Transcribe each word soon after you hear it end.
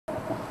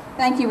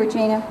Thank you,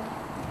 Regina.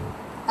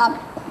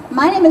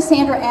 My name is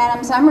Sandra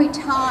Adams. I'm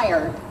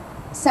retired,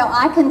 so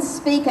I can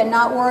speak and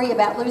not worry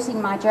about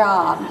losing my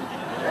job.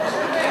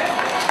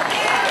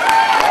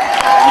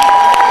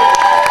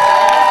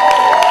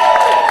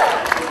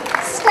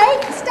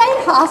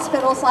 State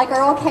hospitals like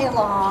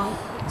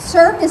EKL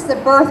served as the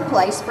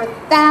birthplace for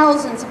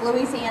thousands of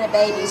Louisiana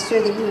babies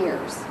through the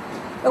years.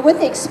 But with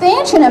the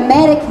expansion of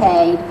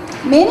Medicaid,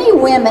 many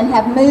women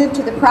have moved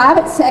to the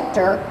private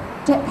sector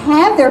to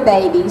have their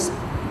babies,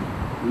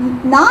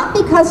 not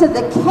because of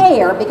the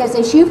care, because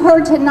as you've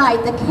heard tonight,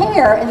 the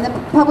care in the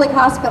public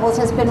hospitals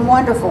has been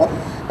wonderful,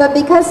 but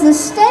because the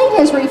state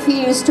has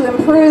refused to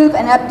improve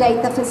and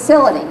update the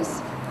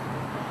facilities.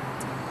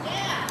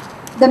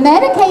 The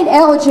Medicaid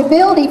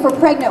eligibility for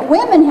pregnant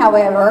women,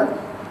 however,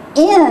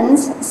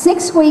 ends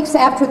 6 weeks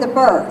after the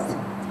birth.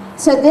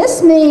 So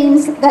this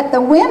means that the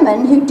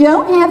women who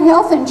don't have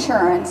health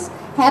insurance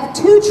have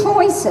two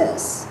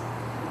choices.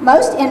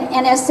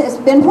 And as has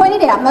been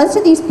pointed out, most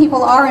of these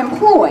people are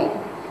employed,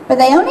 but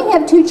they only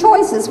have two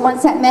choices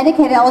once that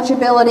Medicaid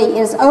eligibility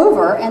is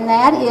over, and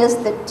that is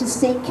to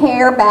seek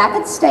care back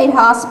at state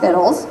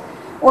hospitals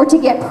or to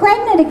get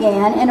pregnant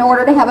again in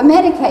order to have a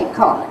Medicaid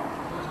card.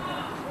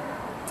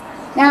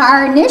 Now,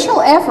 our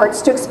initial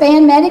efforts to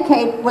expand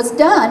Medicaid was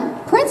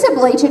done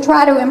principally to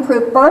try to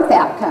improve birth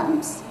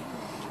outcomes.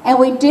 And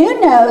we do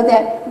know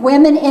that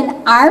women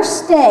in our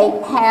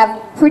state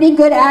have pretty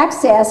good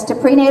access to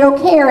prenatal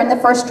care in the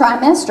first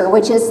trimester,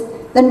 which is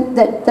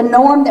the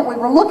norm that we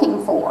were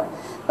looking for.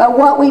 But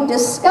what we've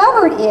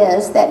discovered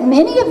is that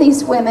many of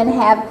these women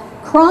have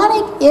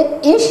chronic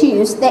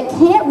issues that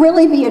can't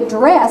really be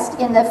addressed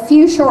in the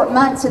few short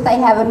months that they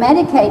have a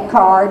Medicaid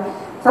card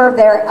for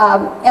their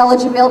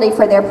eligibility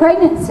for their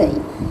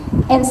pregnancy.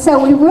 And so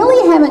we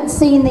really haven't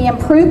seen the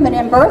improvement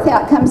in birth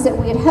outcomes that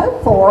we had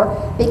hoped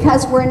for,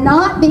 because we're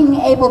not being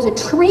able to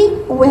treat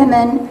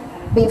women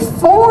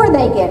before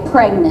they get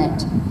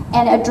pregnant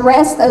and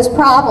address those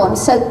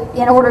problems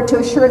in order to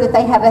assure that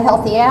they have a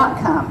healthy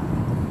outcome.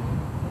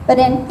 But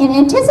in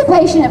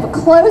anticipation of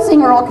closing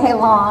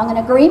EKL, an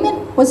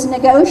agreement was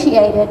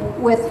negotiated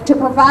to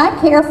provide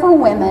care for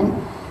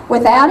women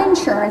without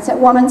insurance at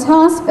Women's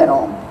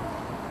Hospital.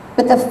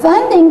 But the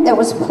funding that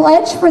was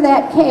pledged for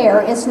that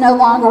care is no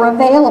longer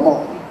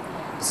available.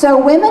 So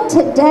women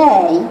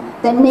today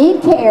that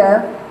need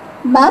care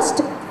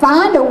must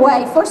find a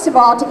way, first of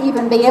all, to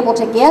even be able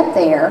to get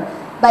there,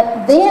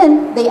 but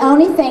then the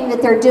only thing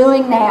that they're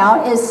doing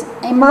now is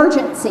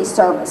emergency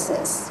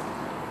services.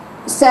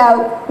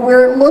 So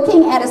we're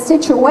looking at a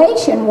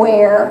situation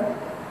where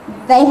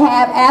they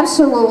have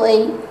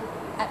absolutely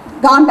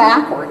gone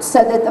backwards,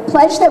 so that the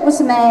pledge that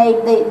was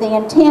made, the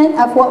intent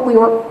of what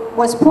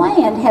was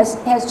planned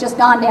has just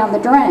gone down the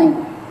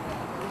drain.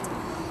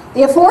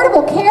 The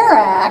Affordable Care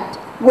Act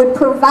would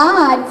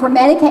provide for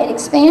Medicaid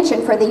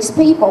expansion for these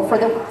people,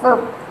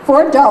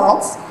 for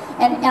adults,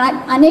 and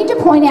I need to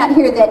point out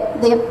here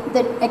that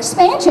the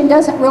expansion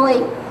doesn't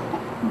really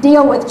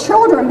deal with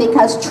children,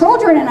 because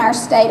children in our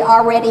state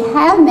already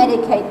have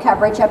Medicaid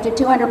coverage up to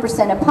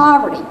 200% of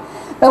poverty.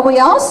 But we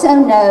also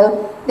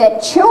know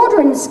that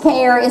children's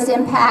care is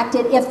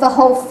impacted if the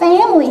whole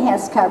family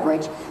has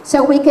coverage.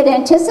 So we could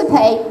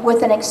anticipate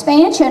with an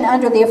expansion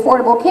under the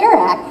Affordable Care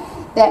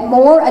Act that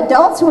more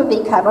adults would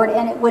be covered,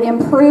 and it would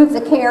improve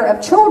the care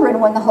of children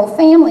when the whole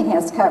family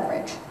has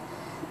coverage.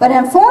 But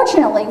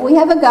unfortunately, we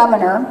have a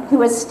governor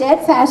who has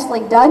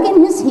steadfastly dug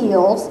in his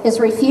heels, is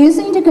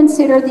refusing to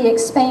consider the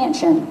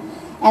expansion,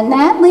 and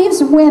that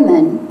leaves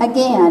women,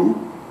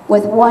 again,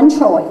 with one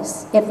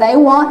choice. If they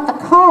want a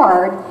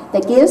card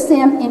that gives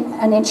them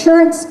an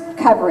insurance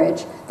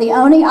coverage, the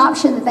only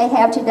option that they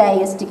have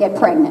today is to get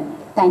pregnant.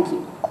 Thank you.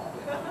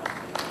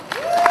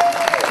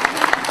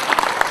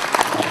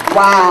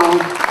 Wow.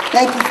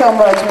 Thank you so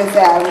much, Ms.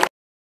 Adams.